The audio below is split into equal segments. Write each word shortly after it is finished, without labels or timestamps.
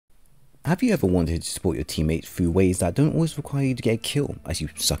Have you ever wanted to support your teammates through ways that don't always require you to get a kill, as you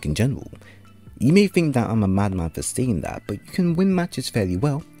suck in general? You may think that I'm a madman for saying that, but you can win matches fairly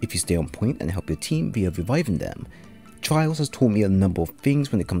well if you stay on point and help your team via reviving them. Trials has taught me a number of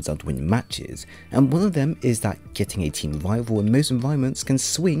things when it comes down to winning matches, and one of them is that getting a team revival in most environments can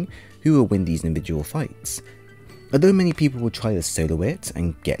swing who will win these individual fights. Although many people will try to solo it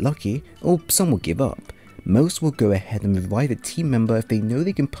and get lucky, or some will give up, most will go ahead and revive a team member if they know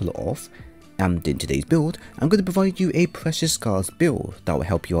they can pull it off. And in today's build, I'm going to provide you a Precious Scars build that will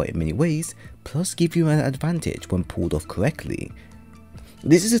help you out in many ways, plus give you an advantage when pulled off correctly.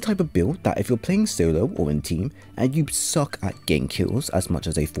 This is a type of build that if you're playing solo or in team and you suck at getting kills as much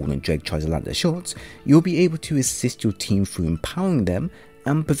as a fallen Dreg tries to land their shots, you'll be able to assist your team through empowering them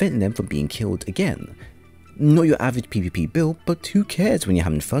and preventing them from being killed again. Not your average PvP build, but who cares when you're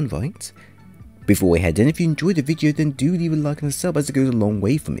having fun, right? Before we head in, if you enjoyed the video, then do leave a like and a sub as it goes a long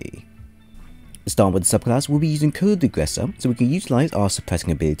way for me. Starting with the subclass, we'll be using Coded Aggressor so we can utilise our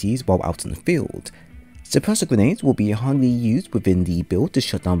suppressing abilities while out in the field. Suppressor grenades will be highly used within the build to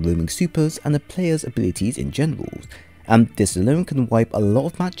shut down roaming supers and the player's abilities in general, and this alone can wipe a lot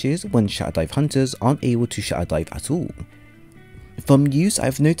of matches when Shatter Dive hunters aren't able to Shatter Dive at all. From use,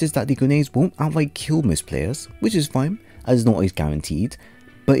 I've noticed that the grenades won't outright kill most players, which is fine as it's not always guaranteed,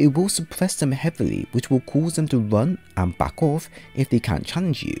 but it will suppress them heavily, which will cause them to run and back off if they can't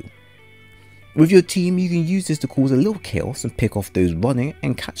challenge you. With your team, you can use this to cause a little chaos and pick off those running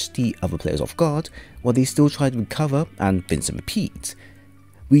and catch the other players off guard while they still try to recover and rinse and repeat.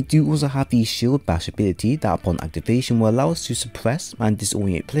 We do also have the Shield Bash ability that upon activation will allow us to suppress and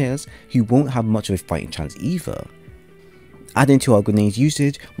disorient players who won't have much of a fighting chance either. Adding to our grenades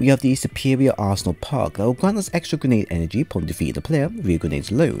usage, we have the Superior Arsenal perk that will grant us extra grenade energy upon defeating the player via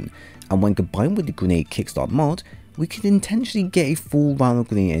grenades alone, and when combined with the grenade kickstart mod, we can intentionally get a full round of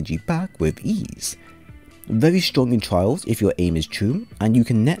grenade energy back with ease. Very strong in trials if your aim is true, and you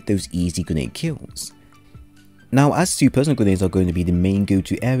can net those easy grenade kills. Now, as supers and grenades are going to be the main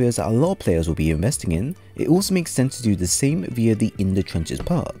go-to areas that a lot of players will be investing in, it also makes sense to do the same via the In the Trenches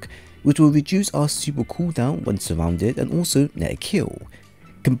perk, which will reduce our super cooldown when surrounded and also net a kill.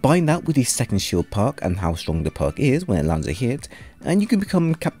 Combine that with the second shield perk and how strong the perk is when it lands a hit, and you can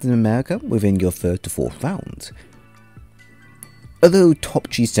become Captain America within your 3rd to 4th round. Although Top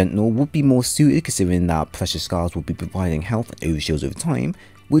Tree Sentinel would be more suited considering that Precious Scars will be providing health and overshields over time,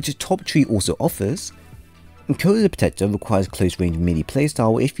 which Top Tree also offers, Coded Protector requires close range melee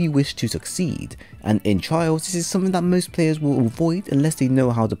playstyle if you wish to succeed, and in trials this is something that most players will avoid unless they know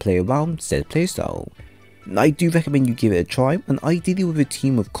how to play around said playstyle. I do recommend you give it a try, and ideally with a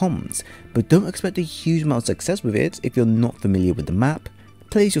team with comms, but don't expect a huge amount of success with it if you're not familiar with the map,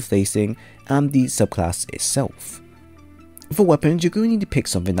 players you're facing, and the subclass itself. For weapons, you're going to need to pick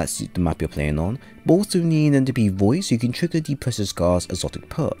something that suits the map you're playing on, but also needing them to be void so you can trigger the Precious Scars exotic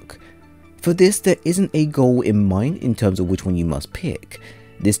perk. For this, there isn't a goal in mind in terms of which one you must pick.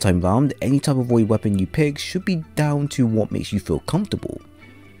 This time round, any type of void weapon you pick should be down to what makes you feel comfortable.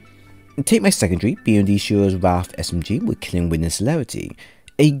 Take my secondary, being the Shura's Wrath SMG with Killing Witness Celerity,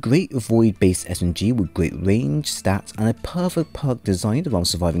 a great void based SMG with great range, stats, and a perfect perk designed around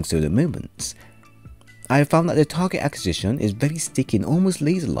surviving solo moments. I have found that the target acquisition is very sticky and almost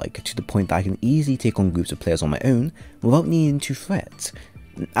laser-like to the point that I can easily take on groups of players on my own without needing to fret.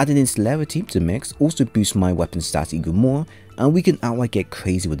 Adding in Celerity to the mix also boosts my weapon stats even more, and we can outright get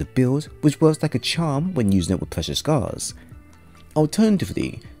crazy with the build, which works like a charm when using it with Precious Scars.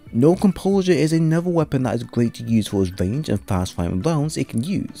 Alternatively, No Composure is another weapon that is great to use for its range and fast firing rounds it can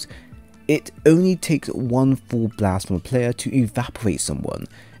use. It only takes one full blast from a player to evaporate someone,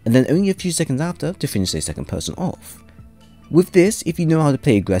 and then only a few seconds after to finish a second person off. With this, if you know how to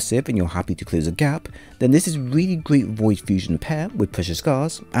play aggressive and you're happy to close a gap, then this is really great Void Fusion pair with Precious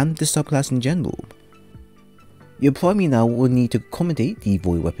Scars and the subclass in general. Your primary now will need to accommodate the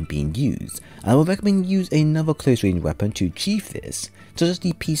Void weapon being used, and I would recommend you use another close range weapon to achieve this, such as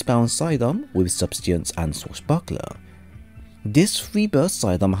the Peacebound Sidearm with Substance and Swashbuckler. This 3-burst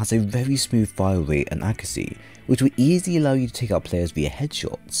sidearm has a very smooth fire rate and accuracy, which will easily allow you to take out players via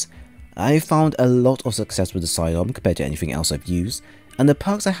headshots. I have found a lot of success with the sidearm compared to anything else I've used, and the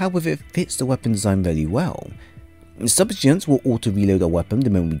perks I have with it fits the weapon design very well. Substance will auto reload a weapon the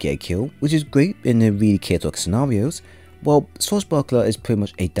moment we get a kill, which is great in the really chaotic scenarios, while Swashbuckler is pretty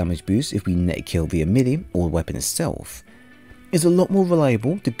much a damage boost if we net a kill via melee or the weapon itself. It's a lot more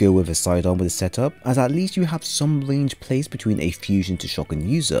reliable to go with a sidearm with a setup, as at least you have some range placed between a fusion to shotgun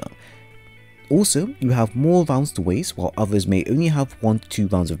user. Also, you have more rounds to waste while others may only have 1 to 2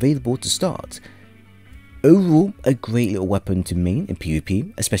 rounds available to start. Overall, a great little weapon to main in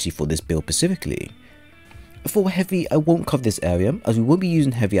PvP, especially for this build specifically. For heavy, I won't cover this area as we won't be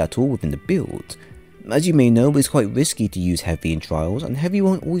using heavy at all within the build. As you may know, it's quite risky to use heavy in trials, and heavy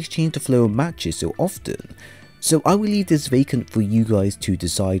won't always change the flow of matches so often, so I will leave this vacant for you guys to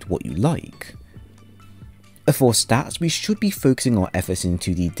decide what you like. For stats, we should be focusing our efforts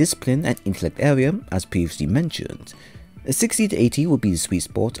into the discipline and intellect area as previously mentioned. 60 to 80 will be the sweet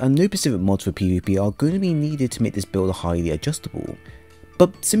spot, and no specific mods for PvP are going to be needed to make this build highly adjustable.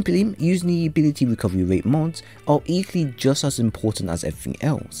 But simply, using the ability recovery rate mods are equally just as important as everything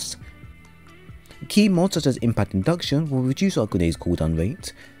else. Key mods such as Impact Induction will reduce our grenades cooldown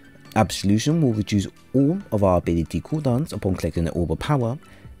rate, Absolution will reduce all of our ability cooldowns upon collecting the Orb of Power,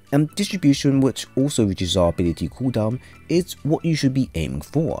 and Distribution, which also reduces our ability cooldown, is what you should be aiming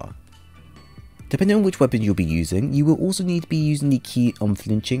for. Depending on which weapon you'll be using, you will also need to be using the key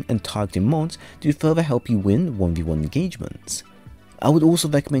unflinching and targeting mods to further help you win 1v1 engagements. I would also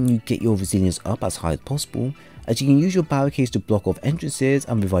recommend you get your resilience up as high as possible, as you can use your barricades to block off entrances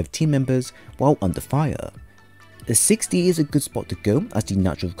and revive team members while under fire. A 60 is a good spot to go as the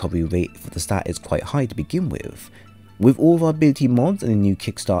natural recovery rate for the stat is quite high to begin with. With all of our ability mods and a new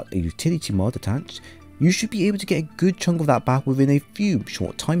kickstart utility mod attached, you should be able to get a good chunk of that back within a few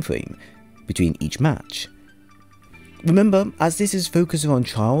short time frame between each match. Remember, as this is focused on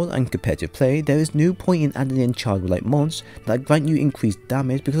trial and competitive play, there is no point in adding in childlike mods that grant you increased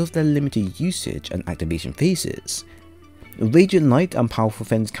damage because of their limited usage and activation phases. Radiant Light and Powerful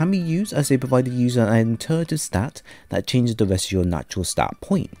Fence can be used as they provide the user an alternative stat that changes the rest of your natural stat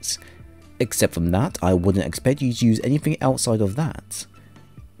points. Except from that, I wouldn't expect you to use anything outside of that.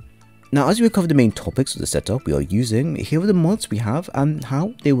 Now, as we cover the main topics of the setup we are using, here are the mods we have and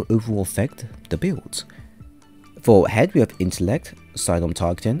how they will overall affect the build. For head, we have Intellect, Sidearm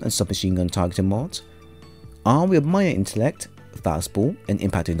Targeting and Submachine Gun Targeting mods. Arm, we have Minor Intellect, Fastball and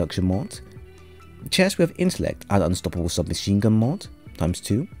Impact Induction mod. Chest, we have Intellect and Unstoppable Submachine Gun mod,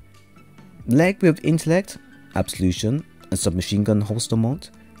 ×2. Leg, we have Intellect, Absolution and Submachine Gun Holster mod.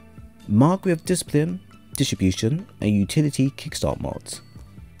 Mark, we have Discipline, Distribution and Utility Kickstart mods.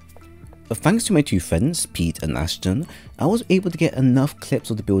 Thanks to my two friends, Pete and Ashton, I was able to get enough clips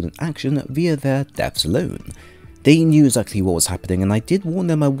of the build in action via their deaths alone. They knew exactly what was happening, and I did warn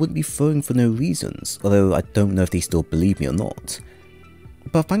them I wouldn't be throwing for no reasons, although I don't know if they still believe me or not.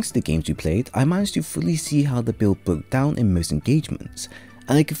 But thanks to the games we played, I managed to fully see how the build broke down in most engagements,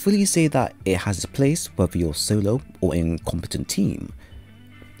 and I can fully say that it has its place whether you're solo or in a competent team.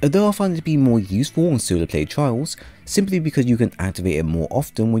 Although I find it to be more useful on solo play trials, simply because you can activate it more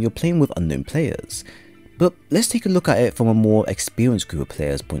often when you're playing with unknown players. But let's take a look at it from a more experienced group of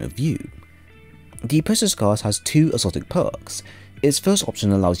players' point of view. The Precious Scars has two exotic perks. Its first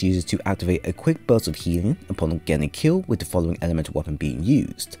option allows users to activate a quick burst of healing upon getting a kill with the following elemental weapon being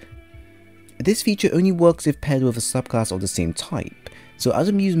used. This feature only works if paired with a subclass of the same type, so as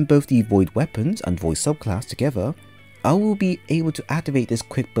I'm using both the Void weapons and Void subclass together, I will be able to activate this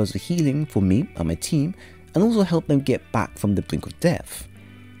quick burst of healing for me and my team and also help them get back from the brink of death.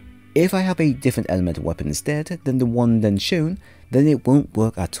 If I have a different elemental weapon instead than the one then shown, then it won't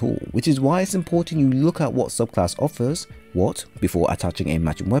work at all, which is why it's important you look at what subclass offers what before attaching a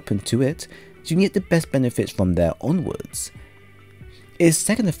matching weapon to it, so you can get the best benefits from there onwards. Its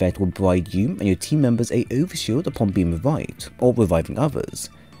second effect will provide you and your team members a overshield upon being revived, or reviving others,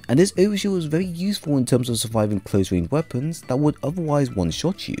 and this overshield is very useful in terms of surviving close range weapons that would otherwise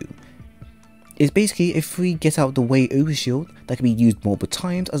one-shot you. It's basically a free get out of the way overshield that can be used multiple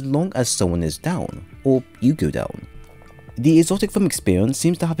times as long as someone is down, or you go down. The exotic from experience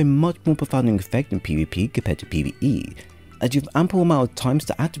seems to have a much more profound effect in PvP compared to PvE, as you have ample amount of times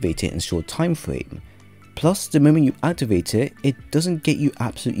to activate it in a short time frame. Plus, the moment you activate it, it doesn't get you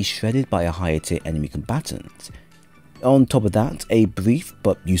absolutely shredded by a higher tier enemy combatant. On top of that, a brief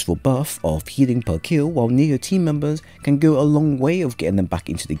but useful buff of healing per kill while near your team members can go a long way of getting them back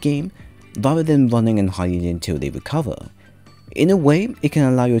into the game, rather than running and hiding until they recover. In a way, it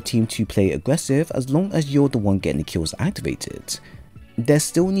can allow your team to play aggressive as long as you're the one getting the kills activated. They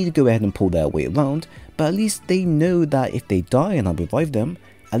still need to go ahead and pull their weight around, but at least they know that if they die and I revive them,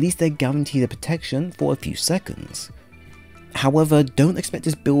 at least they're guaranteed a protection for a few seconds. However, don't expect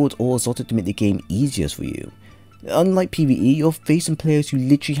this build or exotic to make the game easier for you. Unlike PvE, you're facing players who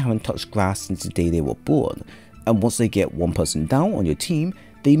literally haven't touched grass since the day they were born, and once they get one person down on your team,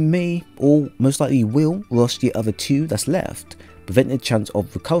 they may, or most likely will, rush the other two that's left, preventing the chance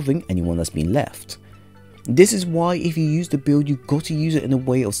of recovering anyone that's been left. This is why if you use the build, you've got to use it in a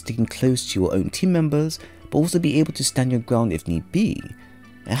way of sticking close to your own team members, but also be able to stand your ground if need be.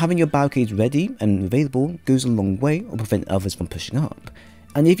 and having your barricades ready and available goes a long way or prevent others from pushing up.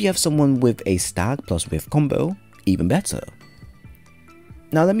 And if you have someone with a stag plus with combo, even better.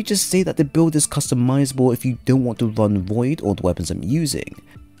 Now let me just say that the build is customizable if you don't want to run Void or the weapons I'm using.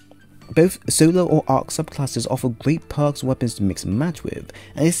 Both solo or arc subclasses offer great perks and weapons to mix and match with,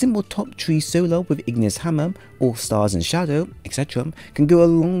 and a simple top tree solo with Igneous Hammer or Stars and Shadow, etc. can go a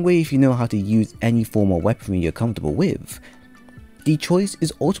long way if you know how to use any form of weaponry you're comfortable with. The choice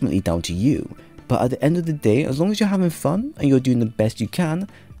is ultimately down to you, but at the end of the day, as long as you're having fun and you're doing the best you can,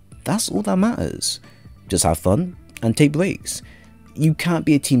 that's all that matters. Just have fun and take breaks. You can't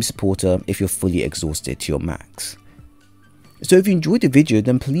be a team supporter if you're fully exhausted to your max. So if you enjoyed the video,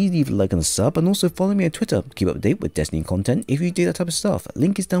 then please leave a like and a sub, and also follow me on Twitter to keep up to date with Destiny content if you do that type of stuff.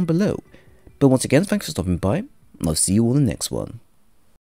 Link is down below. But once again, thanks for stopping by, and I'll see you all in the next one.